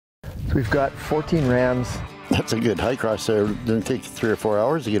So we've got 14 rams. That's a good hike across there. Didn't take 3 or 4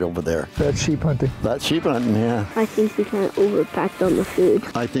 hours to get over there. That's sheep hunting. That's sheep hunting, yeah. I think we kind of overpacked on the food.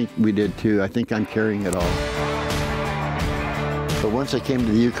 I think we did too. I think I'm carrying it all. But once I came to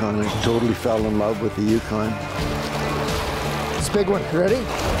the Yukon, I totally fell in love with the Yukon. It's a big one. Ready?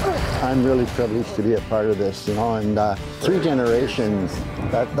 I'm really privileged to be a part of this, you know, and 3 generations,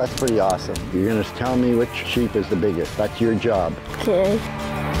 that's pretty awesome. You're gonna tell me which sheep is the biggest. That's your job. Okay.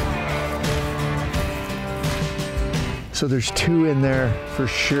 So there's 2 in there for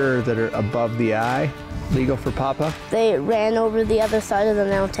sure that are above the eye. Legal for Papa? They ran over the other side of the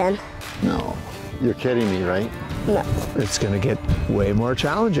mountain. No, you're kidding me, right? No. It's gonna get way more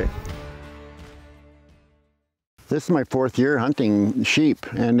challenging. This is my 4th year hunting sheep,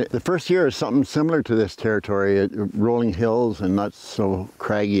 and the first year is something similar to this territory, rolling hills and not so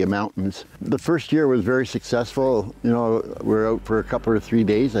craggy mountains. The first year was very successful. You know, we're out for a couple or 3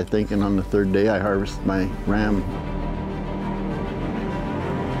 days, I think, and on the 3rd day I harvested my ram.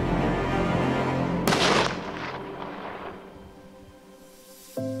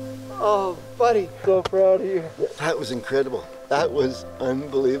 Oh, buddy, so proud of you. That was incredible. That was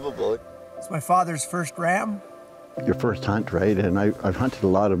unbelievable. It's my father's first ram. Your first hunt, right? And I've hunted a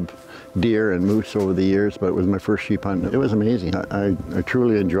lot of deer and moose over the years, but it was my first sheep hunt. It was amazing. I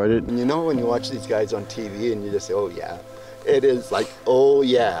truly enjoyed it. And you know when you watch these guys on TV and you just say, oh yeah, it is like, oh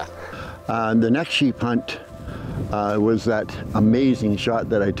yeah. The next sheep hunt was that amazing shot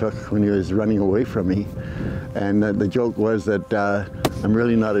that I took when he was running away from me. And the joke was that I'm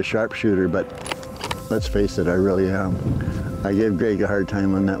really not a sharpshooter, but let's face it, I really am. I gave Greg a hard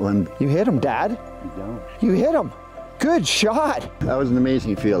time on that one. You hit him, Dad. You hit him. Good shot. That was an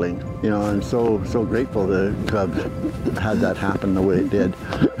amazing feeling. You know, I'm so grateful to have had that happen the way it did.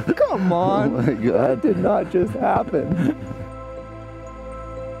 Come on. Oh my God. That did not just happen.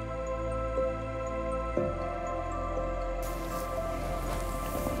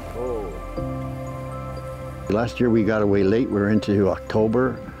 Last year we got away late. We're into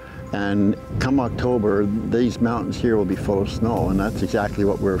October, and come October, these mountains here will be full of snow, and that's exactly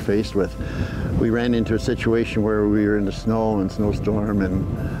what we're faced with. We ran into a situation where we were in the snow and snowstorm,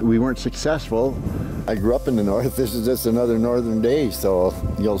 and we weren't successful. I grew up in the north. This is just another northern day, so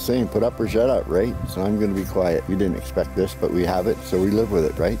the old saying, put up or shut up, right? So I'm going to be quiet. We didn't expect this, but we have it, so we live with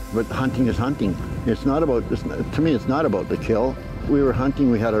it, right? But hunting is hunting. It's not about, to me, it's not about the kill. We were hunting.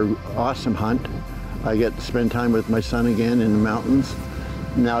 We had an awesome hunt. I get to spend time with my son again in the mountains.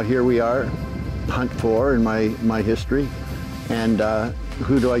 Now here we are, hunt 4 in my history. And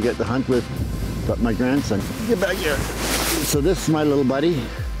who do I get to hunt with but my grandson? Get back here. So this is my little buddy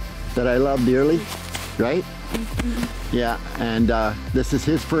that I love dearly, right? Yeah, and this is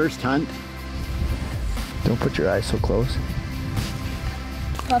his first hunt. Don't put your eyes so close.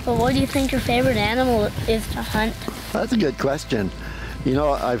 Papa, what do you think your favorite animal is to hunt? That's a good question. You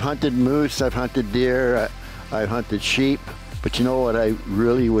know, I've hunted moose, I've hunted deer, I've hunted sheep, but you know what I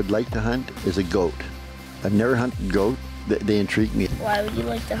really would like to hunt is a goat. I've never hunted goat. They intrigue me. Why would you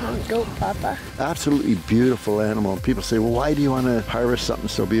like to hunt goat, Papa? Absolutely beautiful animal. People say, well, why do you want to harvest something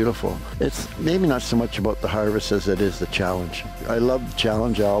so beautiful? It's maybe not so much about the harvest as it is the challenge. I love the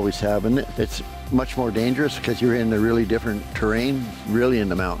challenge, I always have, and it's much more dangerous because you're in a really different terrain, really in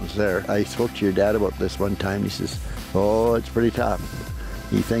the mountains there. I spoke to your dad about this one time. He says, oh, it's pretty tough.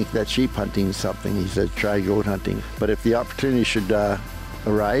 You think that sheep hunting is something. He said, try goat hunting. But if the opportunity should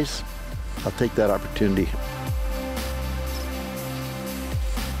arise, I'll take that opportunity.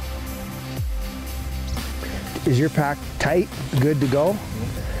 Is your pack tight, good to go?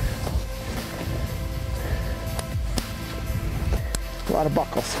 A lot of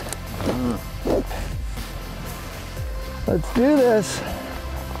buckles. Let's do this.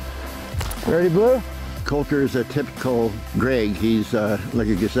 Ready, Blue? Kolter is a typical Greg. He's like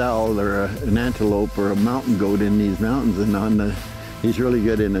a gazelle or an antelope or a mountain goat in these mountains, and he's really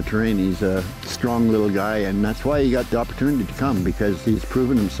good in the terrain. He's a strong little guy, and that's why he got the opportunity to come, because he's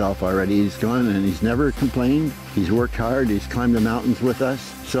proven himself already. He's gone and he's never complained. He's worked hard. He's climbed the mountains with us.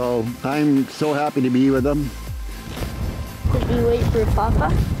 So I'm so happy to be with him. Should we wait for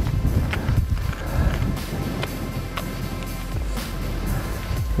Papa?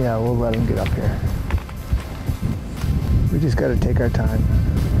 Yeah, we'll let him get up here. We just got to take our time.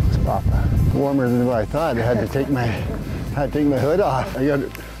 It's Papa. Warmer than what I thought. I had to take my hood off. I got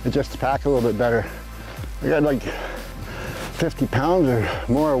to adjust the pack a little bit better. I got like 50 pounds or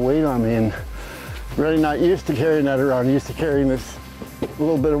more weight on me, and really not used to carrying that around. I'm used to carrying this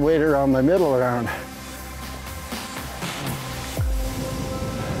little bit of weight around my middle around.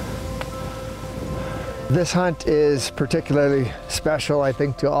 This hunt is particularly special, I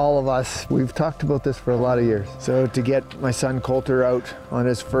think, to all of us. We've talked about this for a lot of years. So to get my son Kolter out on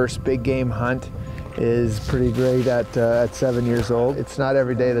his first big game hunt is pretty great at 7 years old. It's not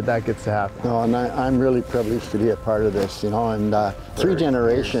every day that that gets to happen. No, and I'm really privileged to be a part of this, you know, and 3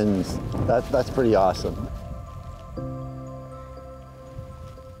 generations, that's pretty awesome.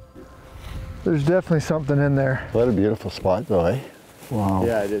 There's definitely something in there. What a beautiful spot though, eh? Wow.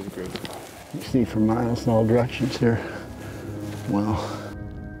 Yeah, it is great. You see for miles in all directions here. Wow.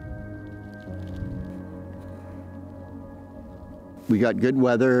 We got good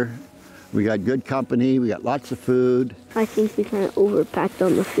weather, we got good company, we got lots of food. I think we kind of overpacked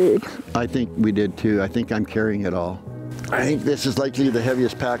on the food. I think we did too. I think I'm carrying it all. I think this is likely the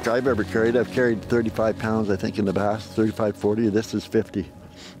heaviest pack I've ever carried. I've carried 35 pounds, I think, in the past, 35, 40. This is 50,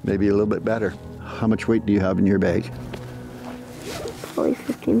 maybe a little bit better. How much weight do you have in your bag? Probably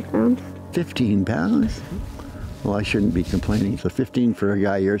 15 pounds. 15 pounds? Well, I shouldn't be complaining. So 15 for a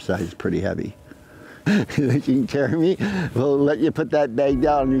guy your size is pretty heavy. You think you can carry me? Well, let you put that bag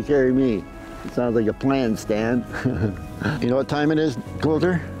down and you carry me. It sounds like a plan, Stan. You know what time it is,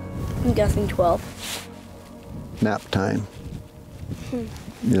 Kolter? I'm guessing 12. Nap time.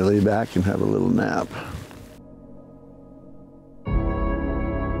 You lay back and have a little nap.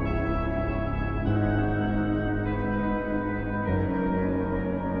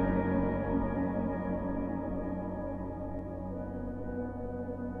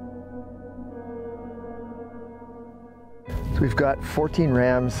 We've got 14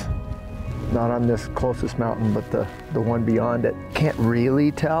 rams, not on this closest mountain, but the one beyond it. Can't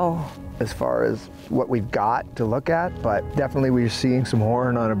really tell as far as what we've got to look at, but definitely we're seeing some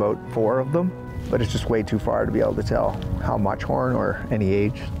horn on about 4 of them, but it's just way too far to be able to tell how much horn or any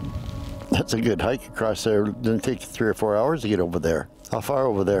age. That's a good hike across there. Didn't it take 3 or 4 hours to get over there? How far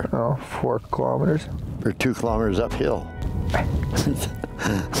over there? Oh, 4 kilometers. Or 2 kilometers uphill.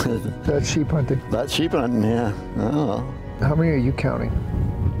 That's sheep hunting. That's sheep hunting, yeah. Oh. How many are you counting?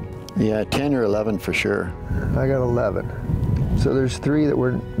 Yeah, 10 or 11 for sure. I got 11. So there's 3 that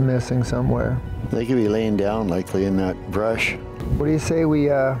we're missing somewhere. They could be laying down likely in that brush. What do you say we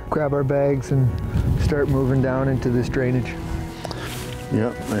grab our bags and start moving down into this drainage?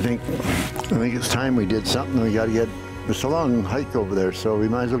 Yeah, I think it's time we did something. We got to get, it's a long hike over there, so we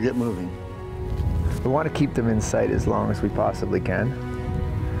might as well get moving. We want to keep them in sight as long as we possibly can.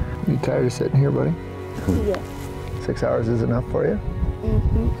 You tired of sitting here, buddy? Yeah. 6 hours is enough for you?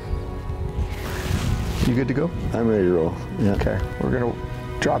 Mm-hmm. You good to go? I'm ready to roll. Yeah. Okay, we're gonna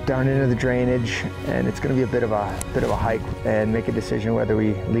drop down into the drainage, and it's gonna be a bit of a hike, and make a decision whether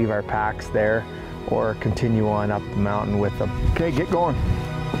we leave our packs there or continue on up the mountain with them. Okay, get going.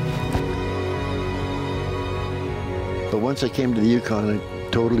 But once I came to the Yukon, I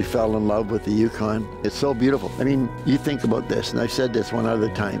totally fell in love with the Yukon. It's so beautiful. I mean, you think about this, and I've said this one other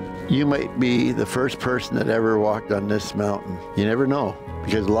time. You might be the first person that ever walked on this mountain. You never know,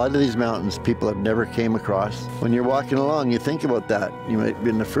 because a lot of these mountains people have never came across. When you're walking along, you think about that. You might have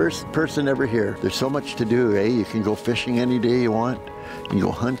been the first person ever here. There's so much to do, eh? You can go fishing any day you want. You can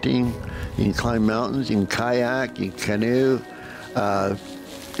go hunting. You can climb mountains. You can kayak. You can canoe.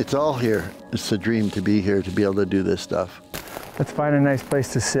 It's all here. It's a dream to be here, to be able to do this stuff. Let's find a nice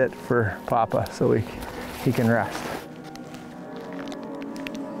place to sit for Papa so he can rest.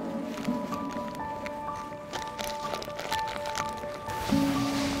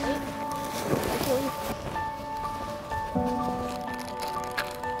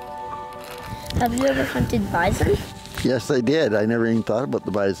 Have you ever hunted bison? Yes, I did. I never even thought about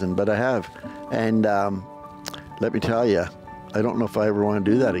the bison, but I have. And let me tell you, I don't know if I ever want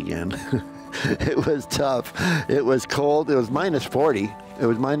to do that again. It was tough. It was cold. It was minus 40. It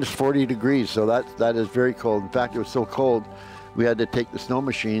was minus 40 degrees, so that is very cold. In fact, it was so cold, we had to take the snow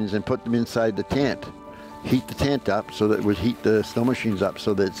machines and put them inside the tent. Heat the tent up so that it would heat the snow machines up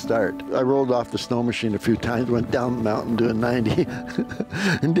so they'd start. I rolled off the snow machine a few times, went down the mountain doing 90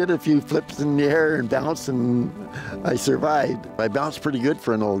 and did a few flips in the air and bounced, and I survived. I bounced pretty good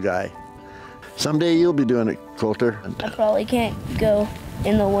for an old guy. Someday you'll be doing it, Kolter. I probably can't go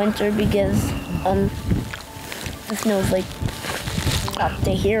in the winter because the snow's like up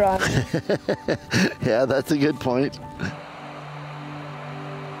to here on it. Yeah, that's a good point.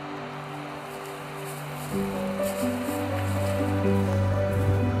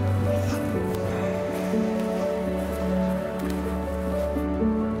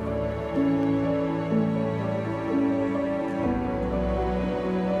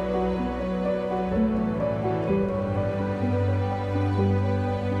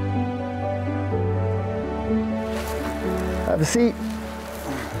 Have a seat.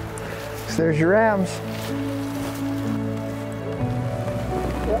 So there's your rams.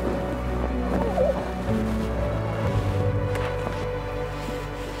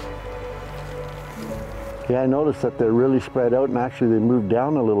 Yeah, I noticed that they're really spread out and actually they moved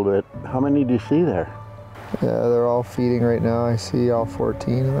down a little bit. How many do you see there? Yeah, they're all feeding right now. I see all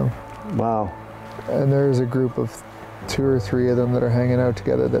 14 of them. Wow. And there's a group of 2 or 3 of them that are hanging out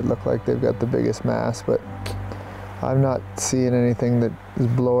together that look like they've got the biggest mass, but I'm not seeing anything that is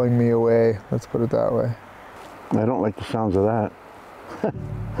blowing me away. Let's put it that way. I don't like the sounds of that.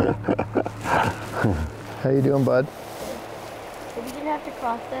 How you doing, bud? Are we gonna have to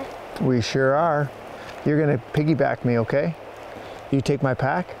cross this? We sure are. You're gonna piggyback me, okay? You take my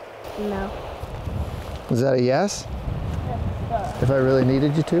pack? No. Is that a yes? If I really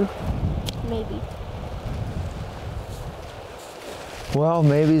needed you to? Maybe. Well,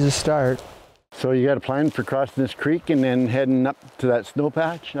 maybe's a start. So you got a plan for crossing this creek and then heading up to that snow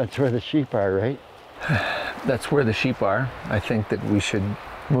patch? That's where the sheep are, right? That's where the sheep are. I think that we should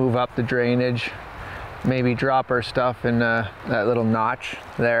move up the drainage, maybe drop our stuff in that little notch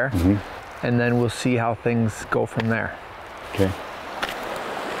there, and then we'll see how things go from there. Okay.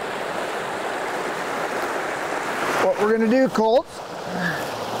 What we're gonna do, Colt,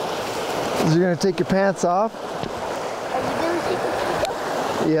 is you're gonna take your pants off. Are you gonna take the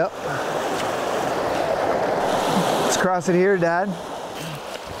off? Yep. Let's cross it here, Dad.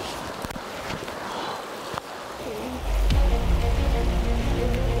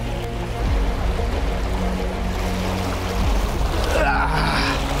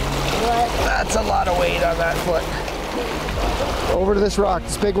 That's a lot of weight on that foot. Over to this rock,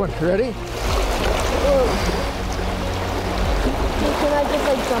 this big one. Ready? Can I just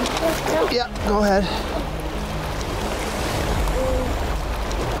like jump this now? Yeah, go ahead.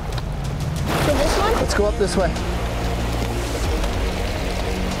 So this one? Let's go up this way.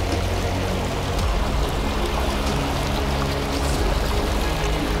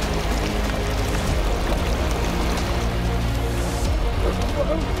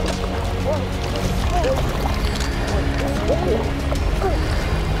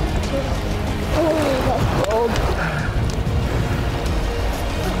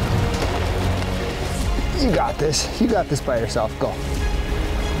 You got this. You got this by yourself. Go.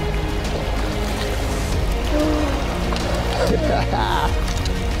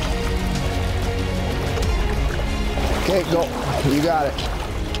 Okay, go. You got it.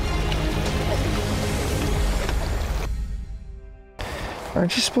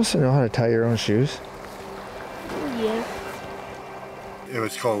 Aren't you supposed to know how to tie your own shoes? Yeah. It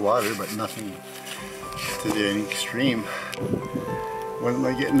was cold water, but nothing to the extreme. Wasn't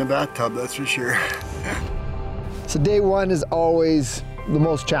like getting in the bathtub, that's for sure. So day one is always the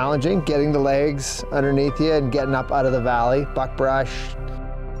most challenging, getting the legs underneath you and getting up out of the valley, buckbrush.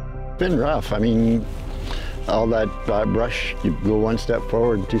 It's been rough. I mean, all that brush, you go 1 step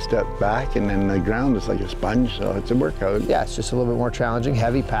forward, 2 steps back, and then the ground is like a sponge, so it's a workout. Yeah, it's just a little bit more challenging,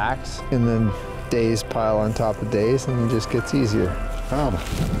 heavy packs, and then days pile on top of days, and it just gets easier.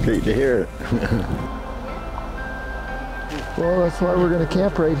 Oh, great to hear it. Well, that's why we're gonna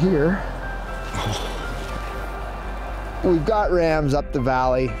camp right here. We've got rams up the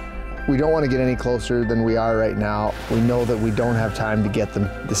valley. We don't want to get any closer than we are right now. We know that we don't have time to get them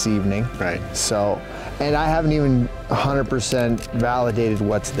this evening. Right. So, and I haven't even 100% validated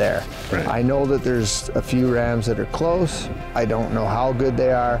what's there. Right. I know that there's a few rams that are close. I don't know how good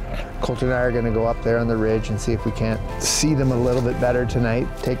they are. Kolter and I are gonna go up there on the ridge and see if we can't see them a little bit better tonight.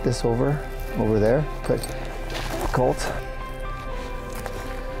 Take this over there. Put Colt.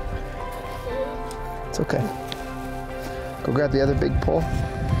 It's okay. Go grab the other big pole.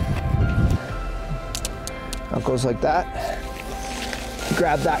 Now it goes like that.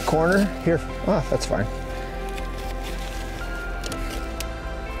 Grab that corner. Here. Oh, that's fine.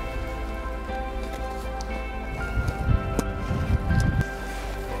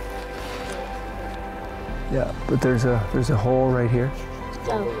 Yeah, but there's a hole right here.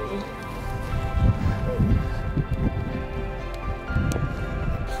 Oh.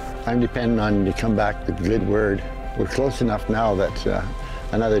 I'm depending on you to come back with a good word. We're close enough now that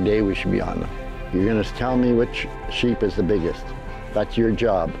another day we should be on them. You're gonna tell me which sheep is the biggest. That's your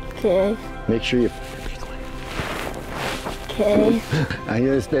job. Okay. Make sure you. Okay. I'm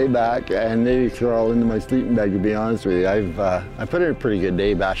gonna stay back and maybe crawl into my sleeping bag, to be honest with you. I put in a pretty good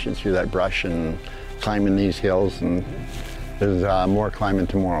day bashing through that brush and climbing these hills, and there's more climbing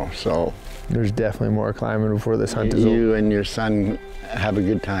tomorrow, so. There's definitely more climbing before this hunt is over. You and your son have a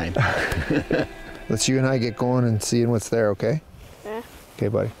good time. Let's you and I get going and seeing what's there, okay? Yeah. Okay,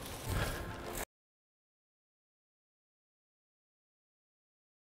 buddy.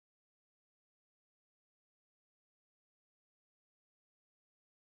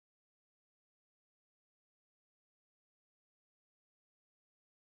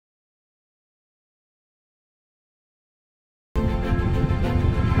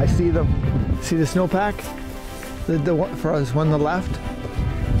 see them. See the snowpack? The one for us, one on the left?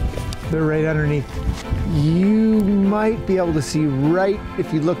 They're right underneath. You might be able to see right,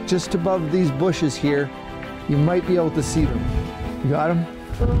 if you look just above these bushes here, you might be able to see them. You got them?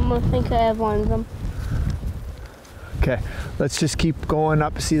 I think I have one of them. Okay, let's just keep going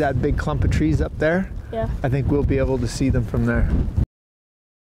up. See that big clump of trees up there? Yeah. I think we'll be able to see them from there.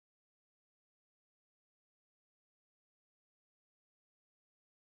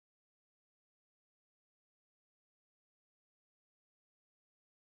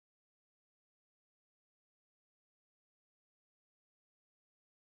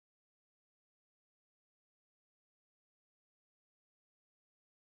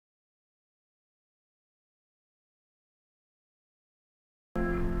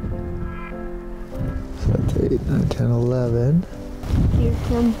 So that's 8, 9, 10, 11. You're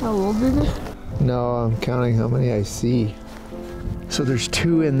counting how old is it? No, I'm counting how many I see. So there's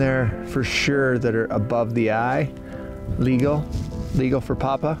 2 in there for sure that are above the eye. Legal for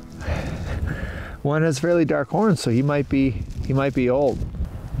Papa. One has fairly dark horns, so he might be old.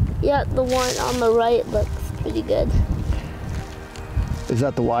 Yeah, the one on the right looks pretty good. Is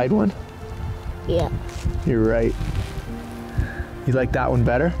that the wide one? Yeah. You're right. You like that one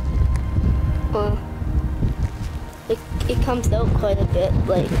better? It comes out quite a bit,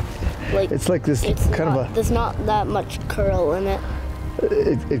 like It's like this there's not that much curl in it.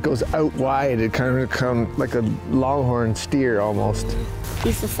 It goes out wide. It kind of comes like a longhorn steer almost.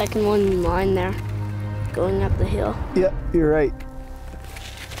 He's the second one in line there, going up the hill. Yeah, you're right.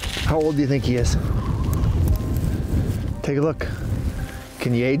 How old do you think he is? Take a look.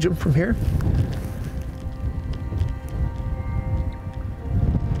 Can you age him from here?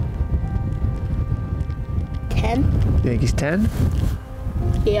 You think he's 10?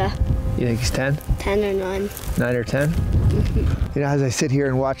 Yeah. You think he's 10? 10 or 9. 9 or 10? Mm-hmm. You know, as I sit here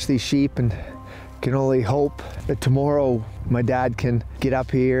and watch these sheep and can only hope that tomorrow my dad can get up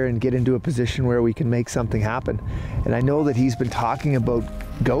here and get into a position where we can make something happen. And I know that he's been talking about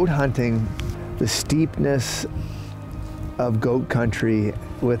goat hunting, the steepness of goat country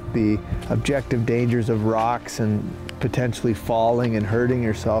with the objective dangers of rocks and potentially falling and hurting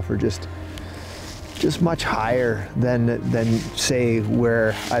yourself are just much higher than say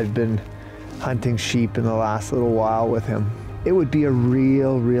where I've been hunting sheep in the last little while with him. It would be a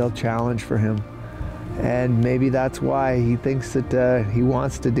real challenge for him, and maybe that's why he thinks that he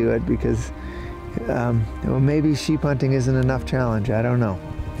wants to do it, because well, maybe sheep hunting isn't enough challenge. I don't know.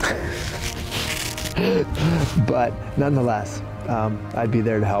 But nonetheless, I'd be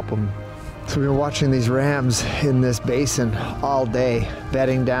there to help him. So we were watching these rams in this basin all day,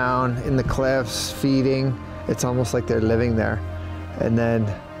 bedding down in the cliffs, feeding. It's almost like they're living there. And then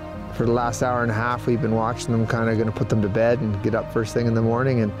for the last hour and a half, we've been watching them, kind of going to put them to bed and get up first thing in the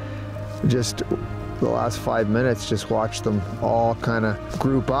morning. And just the last 5 minutes, just watched them all kind of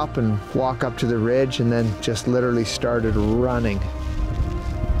group up and walk up to the ridge, and then just literally started running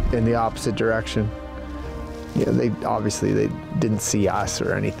in the opposite direction. You know, they didn't see us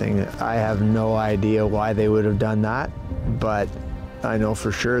or anything. I have no idea why they would have done that, but I know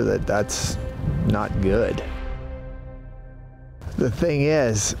for sure that that's not good. The thing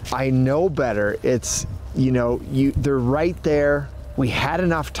is, I know better. It's, you know, they're right there. We had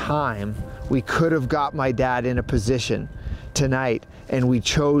enough time. We could have got my dad in a position tonight, and we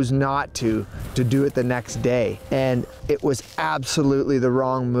chose not to do it the next day. And it was absolutely the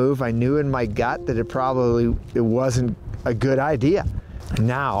wrong move. I knew in my gut that it wasn't a good idea.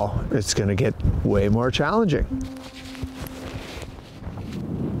 Now it's gonna get way more challenging.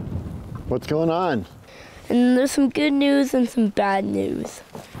 What's going on? And there's some good news and some bad news.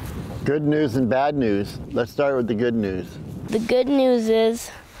 Good news and bad news. Let's start with the good news. The good news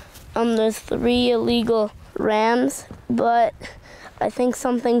is there's 3 illegal rams, but I think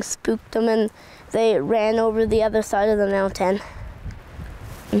something spooked them and they ran over the other side of the mountain.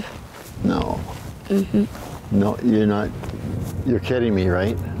 No. Mm-hmm. No, you're not. You're kidding me,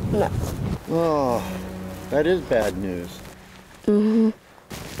 right? No. Oh, that is bad news. Mm-hmm.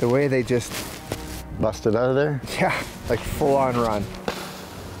 The way they just busted out of there? Yeah, like full on run.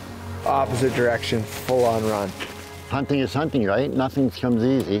 Opposite direction, full on run. Hunting is hunting, right? Nothing comes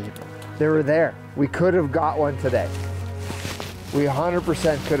easy. They were there. We could have got one today. We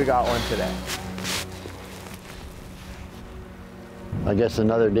 100% could have got one today. I guess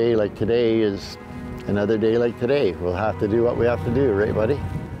another day like today is another day like today. We'll have to do what we have to do, right, buddy?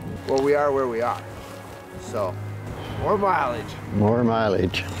 Well, we are where we are. So, more mileage. More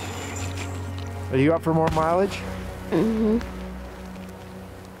mileage. Are you up for more mileage? Mm-hmm.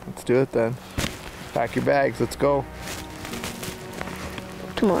 Let's do it then. Pack your bags, let's go.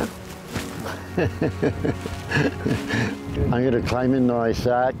 tomorrow? I'm going to climb into my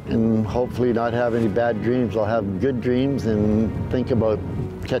sack and hopefully not have any bad dreams. I'll have good dreams and think about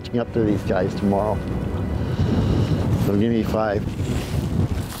catching up to these guys tomorrow. So give me 5.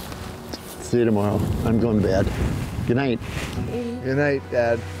 See you tomorrow. I'm going to bed. Good night. Good night,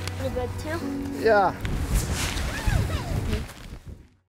 Dad. You good too? Yeah.